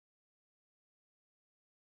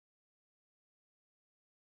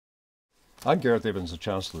I'm Gareth Evans, the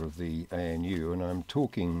Chancellor of the ANU, and I'm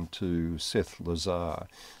talking to Seth Lazar,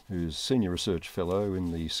 who's Senior Research Fellow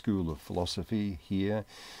in the School of Philosophy here,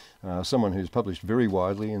 someone who's published very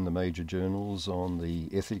widely in the major journals on the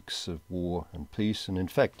ethics of war and peace, and in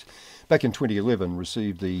fact, back in 2011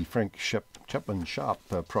 received the Frank Chapman Sharp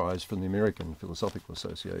Prize from the American Philosophical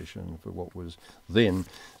Association for what was then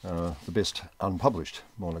the best unpublished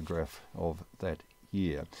monograph of that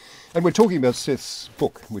year. And we're talking about Seth's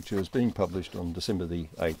book, which is being published on December the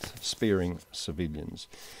 8th, Sparing Civilians.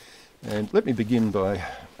 And let me begin by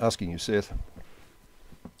asking you, Seth,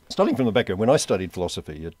 starting from the background, when I studied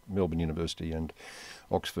philosophy at Melbourne University and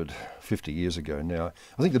Oxford 50 years ago now,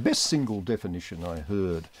 I think the best single definition I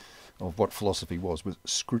heard of what philosophy was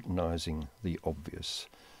scrutinising the obvious.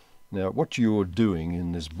 Now, what you're doing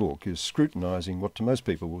in this book is scrutinising what to most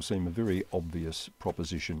people will seem a very obvious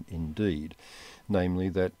proposition indeed, namely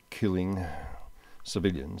that killing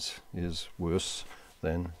civilians is worse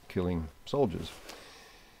than killing soldiers.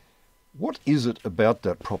 What is it about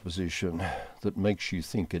that proposition that makes you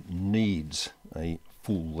think it needs a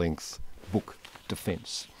full-length book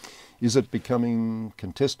defence? Is it becoming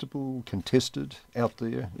contestable, contested out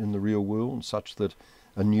there in the real world such that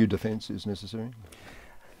a new defence is necessary?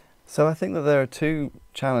 So I think that there are two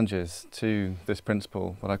challenges to this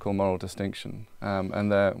principle, what I call moral distinction, and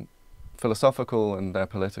they're philosophical and they're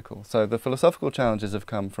political. So the philosophical challenges have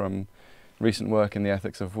come from recent work in the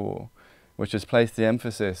ethics of war, which has placed the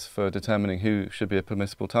emphasis for determining who should be a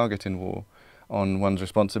permissible target in war on one's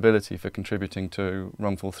responsibility for contributing to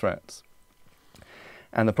wrongful threats.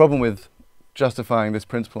 And the problem with justifying this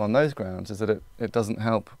principle on those grounds is that it doesn't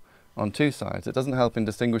help on two sides. It doesn't help in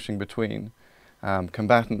distinguishing between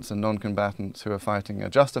combatants and non-combatants who are fighting a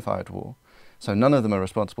justified war, so none of them are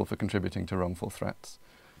responsible for contributing to wrongful threats.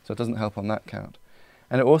 So it doesn't help on that count.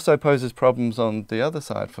 And it also poses problems on the other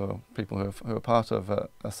side for people who are part of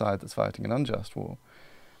a side that's fighting an unjust war.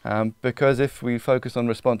 Because if we focus on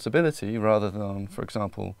responsibility rather than on, for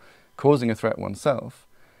example, causing a threat oneself,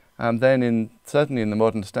 then certainly in the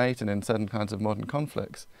modern state and in certain kinds of modern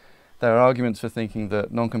conflicts, there are arguments for thinking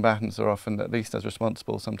that non-combatants are often at least as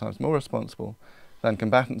responsible, sometimes more responsible, than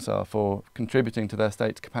combatants are for contributing to their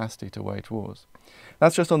state's capacity to wage wars.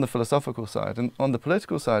 That's just on the philosophical side. And on the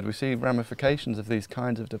political side, we see ramifications of these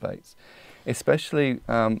kinds of debates, especially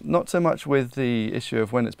not so much with the issue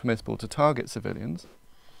of when it's permissible to target civilians.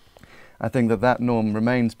 I think that norm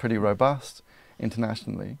remains pretty robust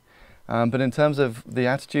internationally. But in terms of the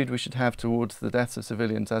attitude we should have towards the deaths of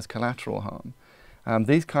civilians as collateral harm,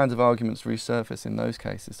 these kinds of arguments resurface in those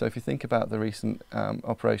cases. So if you think about the recent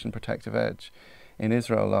Operation Protective Edge in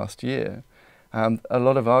Israel last year, a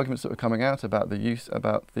lot of arguments that were coming out about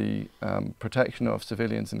the protection of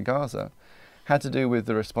civilians in Gaza had to do with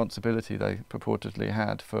the responsibility they purportedly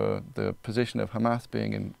had for the position of Hamas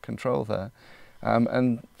being in control there,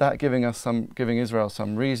 and that giving Israel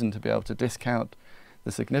some reason to be able to discount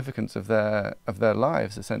the significance of their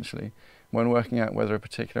lives essentially when working out whether a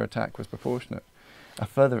particular attack was proportionate. A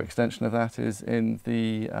further extension of that is in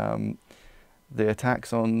the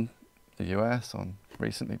attacks on the US, on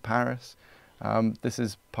recently Paris. This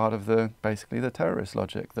is part of basically the terrorist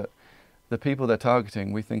logic that the people they're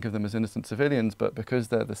targeting, we think of them as innocent civilians, but because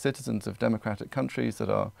they're the citizens of democratic countries that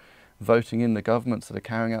are voting in the governments that are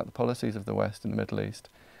carrying out the policies of the West in the Middle East,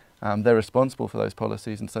 they're responsible for those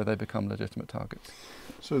policies, and so they become legitimate targets.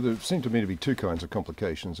 So there seem to me to be two kinds of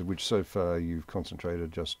complications, of which so far you've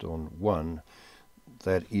concentrated just on one.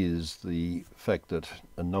 That is the fact that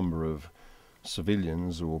a number of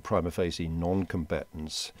civilians or prima facie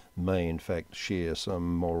non-combatants may in fact share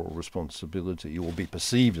some moral responsibility or be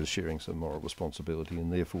perceived as sharing some moral responsibility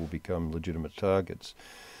and therefore become legitimate targets.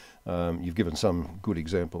 You've given some good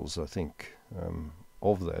examples, I think,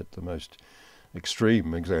 of that. The most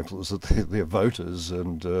extreme example is that they're voters,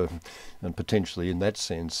 and potentially in that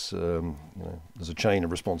sense there's a chain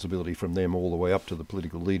of responsibility from them all the way up to the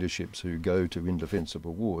political leaderships who go to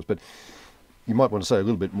indefensible wars. But you might want to say a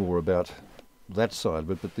little bit more about that side,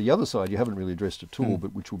 but the other side you haven't really addressed at all,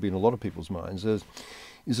 but which will be in a lot of people's minds, is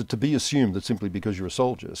it to be assumed that simply because you're a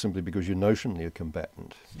soldier, simply because you're notionally a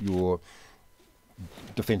combatant, you're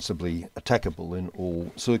defensibly attackable in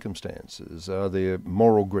all circumstances? Are there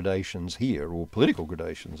moral gradations here, or political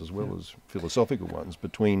gradations as well as philosophical ones,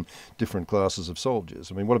 between different classes of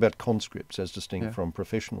soldiers? I mean, what about conscripts as distinct from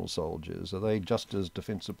professional soldiers? Are they just as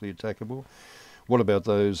defensively attackable? What about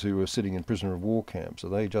those who are sitting in prisoner of war camps? Are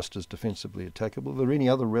they just as defensively attackable? Are there any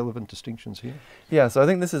other relevant distinctions here? Yeah, so I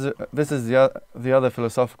think this is the other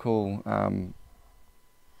philosophical,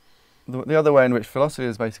 the other way in which philosophy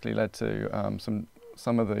has basically led to some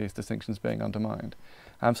some of these distinctions being undermined.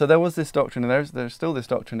 So there was this doctrine, and there's still this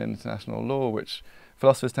doctrine in international law, which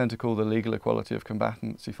philosophers tend to call the legal equality of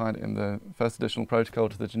combatants. You find it in the first additional protocol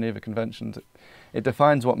to the Geneva Conventions. It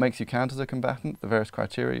defines what makes you count as a combatant, the various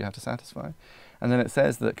criteria you have to satisfy. And then it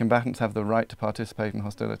says that combatants have the right to participate in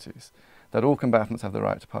hostilities, that all combatants have the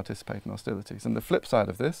right to participate in hostilities. And the flip side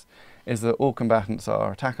of this is that all combatants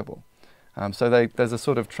are attackable. So there's a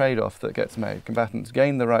sort of trade-off that gets made. Combatants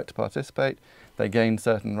gain the right to participate, they gain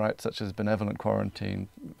certain rights such as benevolent quarantine,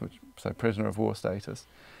 so prisoner of war status,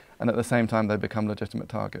 and at the same time they become legitimate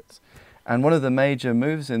targets. And one of the major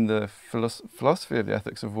moves in the philosophy of the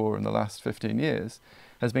ethics of war in the last 15 years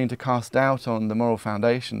has been to cast doubt on the moral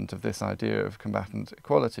foundations of this idea of combatant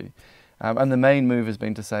equality. And the main move has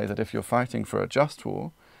been to say that if you're fighting for a just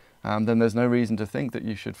war, then there's no reason to think that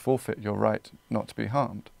you should forfeit your right not to be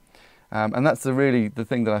harmed. And that's really the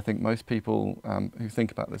thing that I think most people who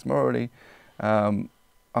think about this morally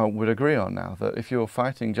would agree on now, that if you're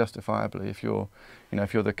fighting justifiably, if you're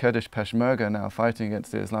the Kurdish Peshmerga now fighting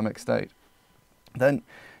against the Islamic State, then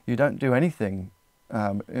you don't do anything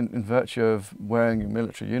in virtue of wearing a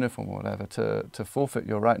military uniform or whatever to forfeit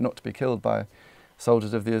your right not to be killed by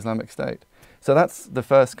soldiers of the Islamic State. So that's the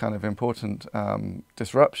first kind of important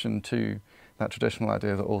disruption to that traditional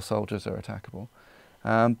idea that all soldiers are attackable.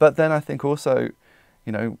 But then I think also,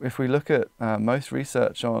 if we look at most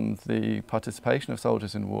research on the participation of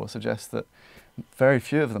soldiers in war suggests that very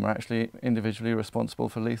few of them are actually individually responsible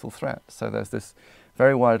for lethal threats. So there's this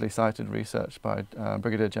very widely cited research by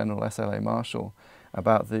Brigadier General S.L.A. Marshall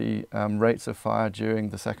about the rates of fire during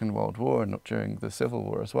the Second World War and during the Civil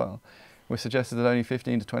War as well, which suggested that only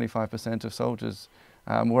 15 to 25% of soldiers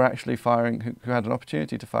were actually firing, who had an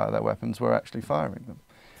opportunity to fire their weapons, were actually firing them.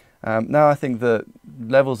 Now I think that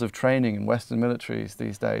levels of training in Western militaries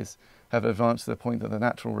these days have advanced to the point that the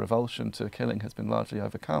natural revulsion to killing has been largely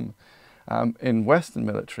overcome in Western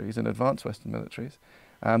militaries, in advanced Western militaries.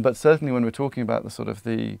 But certainly when we're talking about the sort of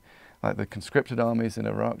the conscripted armies in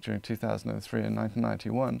Iraq during 2003 and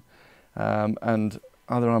 1991 and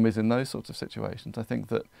other armies in those sorts of situations, I think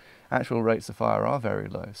that actual rates of fire are very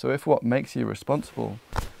low. So if what makes you responsible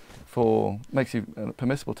makes you a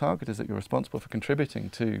permissible target is that you're responsible for contributing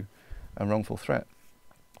to a wrongful threat,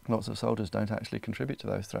 lots of soldiers don't actually contribute to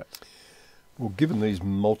those threats. Well, given these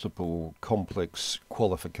multiple complex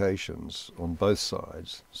qualifications on both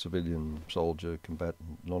sides, civilian, soldier,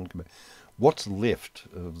 combatant, non-combatant, what's left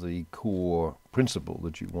of the core principle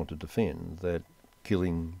that you want to defend, that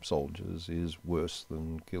killing soldiers is worse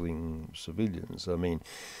than killing civilians? I mean,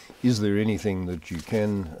 is there anything that you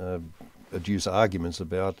can adduce arguments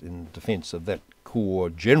about in defence of that core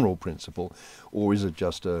general principle, or is it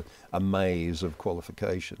just a maze of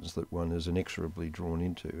qualifications that one is inexorably drawn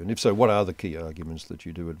into? And if so, what are the key arguments that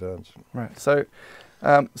you do advance? Right, so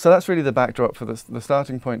that's really the backdrop for the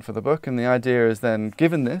starting point for the book, and the idea is then,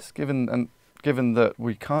 given that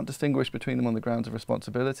we can't distinguish between them on the grounds of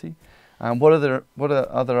responsibility, what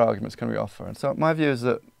other arguments can we offer? And so my view is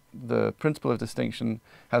that the principle of distinction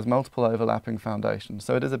has multiple overlapping foundations.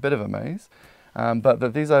 So it is a bit of a maze, but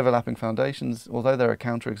that these overlapping foundations, although there are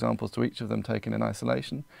counterexamples to each of them taken in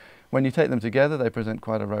isolation, when you take them together, they present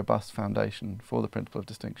quite a robust foundation for the principle of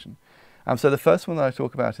distinction. So the first one that I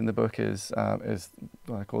talk about in the book is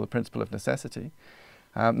what I call the principle of necessity.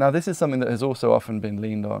 Now this is something that has also often been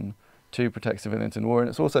leaned on to protect civilians in war, and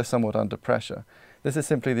it's also somewhat under pressure. This is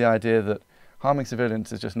simply the idea that harming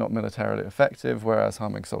civilians is just not militarily effective, whereas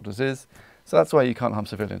harming soldiers is. So that's why you can't harm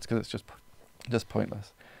civilians, because it's just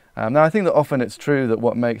pointless. Now I think that often it's true that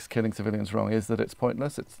what makes killing civilians wrong is that it's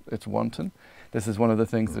pointless, it's wanton. This is one of the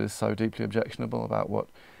things that is so deeply objectionable about what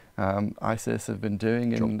ISIS have been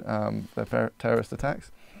doing in their terrorist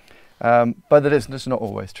attacks. But that it's just not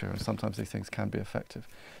always true, and sometimes these things can be effective.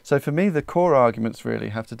 So for me, the core arguments really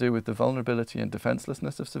have to do with the vulnerability and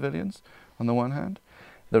defenselessness of civilians on the one hand,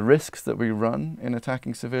 the risks that we run in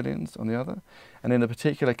attacking civilians on the other, and in the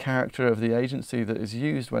particular character of the agency that is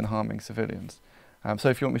used when harming civilians. So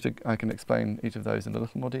if you want me to, I can explain each of those in a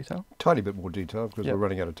little more detail. Tiny bit more detail, because we're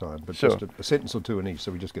running out of time, but sure. Just a sentence or two in each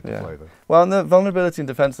so we just get the flavour. Well, and the vulnerability and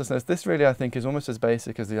defenselessness, this really I think is almost as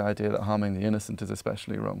basic as the idea that harming the innocent is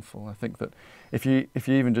especially wrongful. I think that if you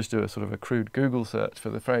even just do a sort of a crude Google search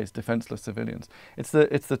for the phrase defenseless civilians, it's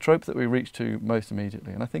the trope that we reach to most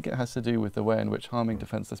immediately, and I think it has to do with the way in which harming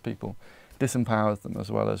defenseless people disempowers them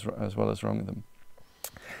as well as wronging them.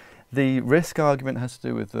 The risk argument has to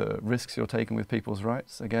do with the risks you're taking with people's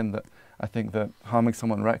rights. Again, that I think that harming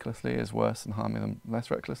someone recklessly is worse than harming them less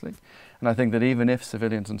recklessly. And I think that even if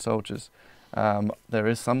civilians and soldiers, there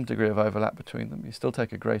is some degree of overlap between them, you still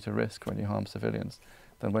take a greater risk when you harm civilians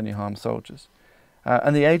than when you harm soldiers.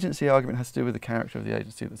 And the agency argument has to do with the character of the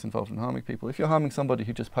agency that's involved in harming people. If you're harming somebody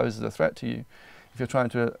who just poses a threat to you, if you're trying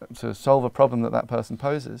to solve a problem that that person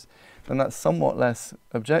poses, then that's somewhat less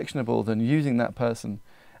objectionable than using that person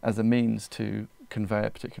as a means to convey a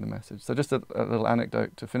particular message. So just a little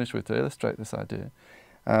anecdote to finish with to illustrate this idea.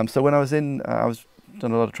 So when I was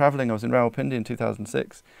done a lot of travelling. I was in Rawalpindi in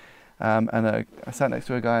 2006, and I sat next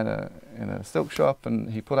to a guy in a silk shop,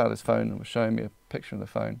 and he pulled out his phone and was showing me a picture of the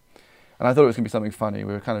phone. And I thought it was going to be something funny.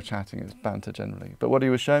 We were kind of chatting, it was banter generally. But what he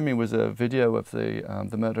was showing me was a video of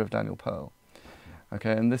the murder of Daniel Pearl.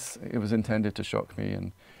 Okay, and it was intended to shock me,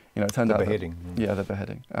 and it turned out the beheading. Yeah, the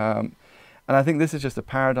beheading. And I think this is just a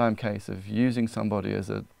paradigm case of using somebody as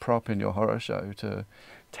a prop in your horror show to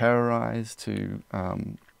terrorize, to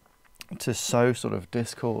sow sort of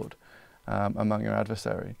discord among your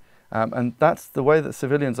adversary. And that's the way that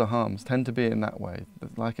civilians are harmed, tend to be in that way,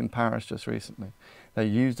 like in Paris just recently. They're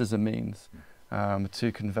used as a means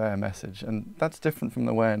to convey a message, and that's different from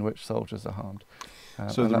the way in which soldiers are harmed.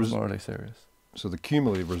 So and that's morally serious. So the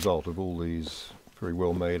cumulative result of all these very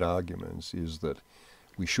well-made arguments is that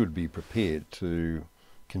we should be prepared to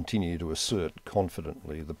continue to assert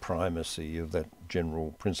confidently the primacy of that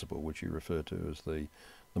general principle which you refer to as the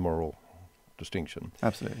moral distinction.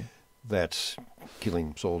 Absolutely. That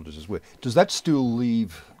killing soldiers is worse. Does that still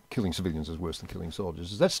leave, killing civilians is worse than killing soldiers,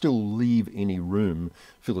 does that still leave any room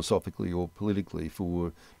philosophically or politically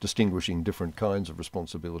for distinguishing different kinds of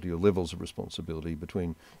responsibility or levels of responsibility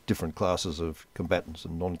between different classes of combatants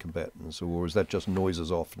and non-combatants, or is that just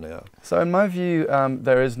noises off now? So in my view,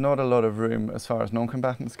 there is not a lot of room as far as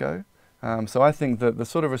non-combatants go. So I think that the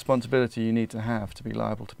sort of responsibility you need to have to be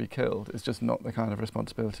liable to be killed is just not the kind of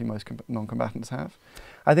responsibility most non-combatants have.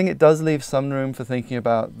 I think it does leave some room for thinking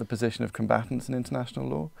about the position of combatants in international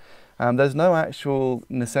law. There's no actual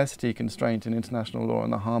necessity constraint in international law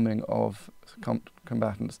on the harming of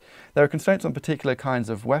combatants. There are constraints on particular kinds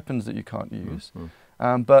of weapons that you can't use.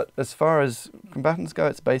 But as far as combatants go,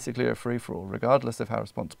 it's basically a free-for-all, regardless of how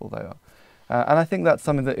responsible they are. And I think that's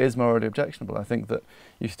something that is morally objectionable. I think that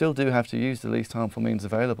you still do have to use the least harmful means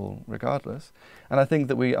available regardless. And I think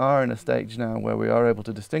that we are in a stage now where we are able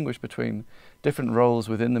to distinguish between different roles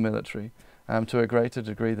within the military to a greater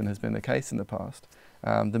degree than has been the case in the past.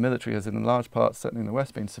 The military has in large part, certainly in the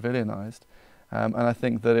West, been civilianized. And I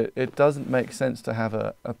think that it doesn't make sense to have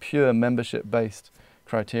a pure membership-based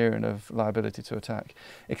criterion of liability to attack,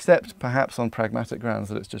 except perhaps on pragmatic grounds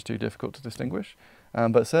that it's just too difficult to distinguish.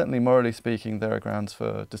 But certainly, morally speaking, there are grounds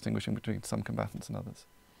for distinguishing between some combatants and others.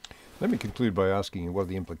 Let me conclude by asking you what are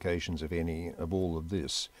the implications, if any, of all of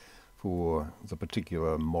this for the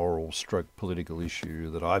particular moral stroke political issue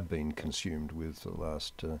that I've been consumed with for the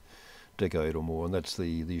last decade or more, and that's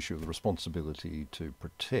the issue of the responsibility to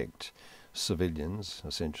protect civilians,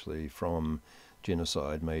 essentially, from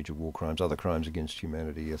genocide, major war crimes, other crimes against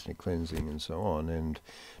humanity, ethnic cleansing and so on, and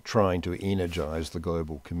trying to energise the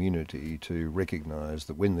global community to recognise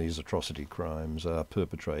that when these atrocity crimes are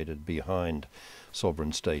perpetrated behind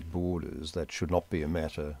sovereign state borders, that should not be a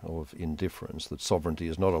matter of indifference, that sovereignty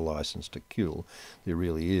is not a licence to kill. There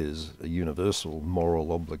really is a universal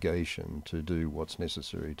moral obligation to do what's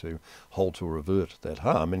necessary to halt or avert that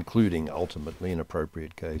harm, including ultimately, in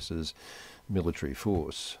appropriate cases, military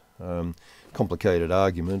force. Complicated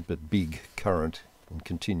argument, but big, current and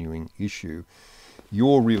continuing issue.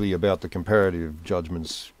 You're really about the comparative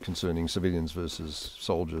judgments concerning civilians versus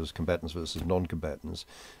soldiers, combatants versus non-combatants.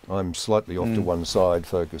 I'm slightly off to one side,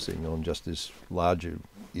 focusing on just this larger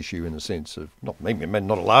issue in the sense of, maybe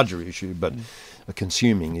not a larger issue, but a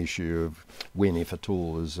consuming issue of when, if at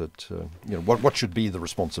all, is it, what should be the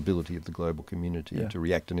responsibility of the global community to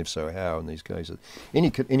react, and if so, how in these cases?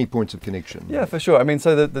 Any points of connection? Yeah, for sure. I mean,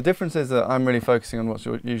 so the difference is that I'm really focusing on what's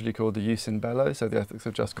usually called the jus in bello, so the ethics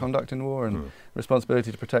of just conduct in war, and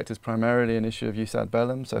responsibility to protect is primarily an issue of jus ad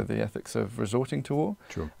bellum, so the ethics of resorting to war.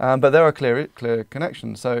 Sure. But there are clear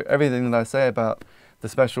connections. So everything that I say about the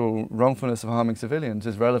special wrongfulness of harming civilians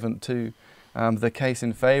is relevant to the case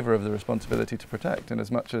in favour of the responsibility to protect, in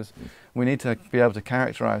as much as we need to be able to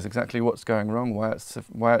characterise exactly what's going wrong, why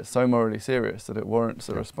it's so morally serious that it warrants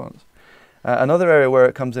a response. Another area where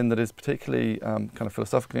it comes in that is particularly kind of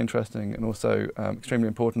philosophically interesting and also extremely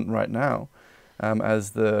important right now,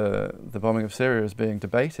 as the bombing of Syria is being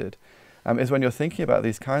debated, is when you're thinking about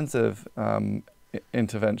these kinds of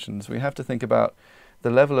interventions, we have to think about the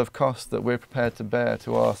level of cost that we're prepared to bear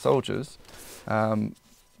to our soldiers,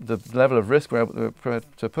 the level of risk we're prepared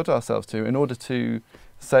to put ourselves to in order to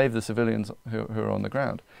save the civilians who are on the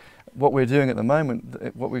ground. What we're doing at the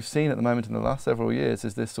moment, what we've seen at the moment in the last several years,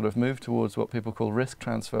 is this sort of move towards what people call risk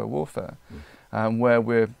transfer warfare, where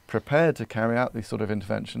we're prepared to carry out these sort of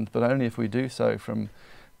interventions, but only if we do so from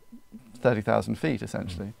 30,000 feet,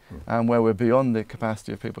 essentially, where we're beyond the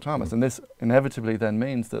capacity of people to harm us. And this inevitably then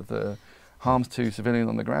means that the harms to civilians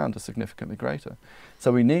on the ground are significantly greater.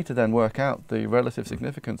 So we need to then work out the relative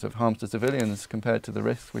significance of harms to civilians compared to the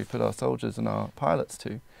risks we put our soldiers and our pilots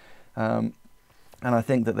to. And I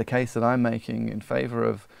think that the case that I'm making in favour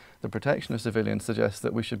of the protection of civilians suggests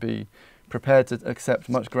that we should be prepared to accept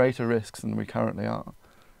much greater risks than we currently are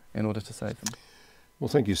in order to save them. Well,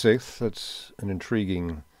 thank you, Seth. That's an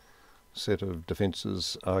intriguing set of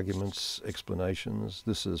defences, arguments, explanations.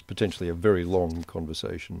 This is potentially a very long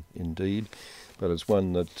conversation indeed, but it's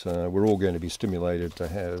one that we're all going to be stimulated to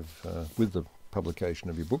have with the publication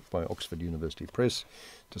of your book by Oxford University Press,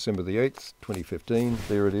 December the 8th, 2015.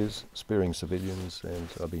 There it is, Sparing Civilians, and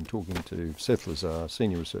I've been talking to Seth Lazar,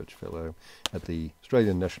 Senior Research Fellow at the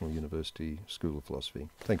Australian National University School of Philosophy.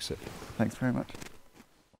 Thanks, Seth. Thanks very much.